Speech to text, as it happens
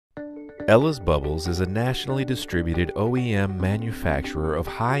Ella's Bubbles is a nationally distributed OEM manufacturer of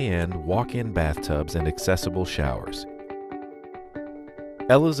high-end walk-in bathtubs and accessible showers.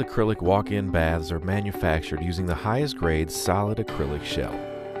 Ella's acrylic walk-in baths are manufactured using the highest grade solid acrylic shell.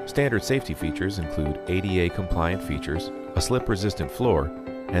 Standard safety features include ADA-compliant features, a slip-resistant floor,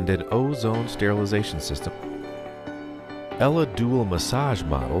 and an ozone sterilization system. Ella dual massage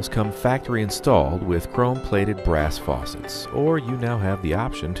models come factory installed with chrome-plated brass faucets, or you now have the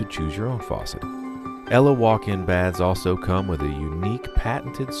option to choose your own faucet. Ella walk-in baths also come with a unique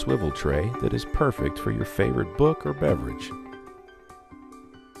patented swivel tray that is perfect for your favorite book or beverage.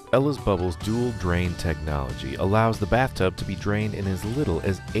 Ella's Bubbles dual drain technology allows the bathtub to be drained in as little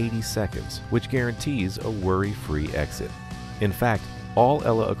as 80 seconds, which guarantees a worry-free exit. In fact, all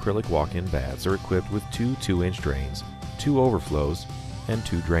Ella acrylic walk-in baths are equipped with two 2-inch drains, 2 overflows, and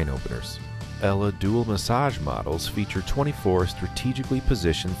 2 drain openers. Ella dual massage models feature 24 strategically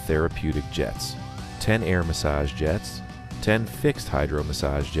positioned therapeutic jets, 10 air massage jets, 10 fixed hydro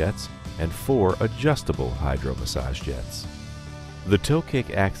massage jets, and 4 adjustable hydro massage jets. The toe kick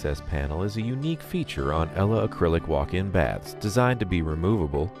access panel is a unique feature on Ella acrylic walk-in baths designed to be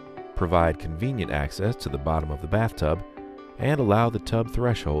removable, provide convenient access to the bottom of the bathtub, and allow the tub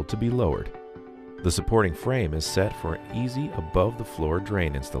threshold to be lowered. The supporting frame is set for an easy above-the-floor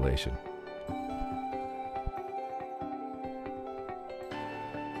drain installation.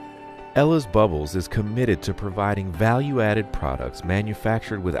 Ella's Bubbles is committed to providing value-added products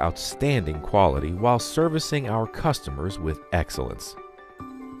manufactured with outstanding quality while servicing our customers with excellence.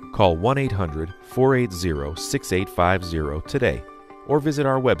 Call 1-800-480-6850 today or visit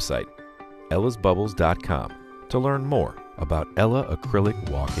our website, ellasbubbles.com, to learn more about Ella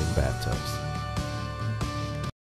acrylic walk-in bathtubs.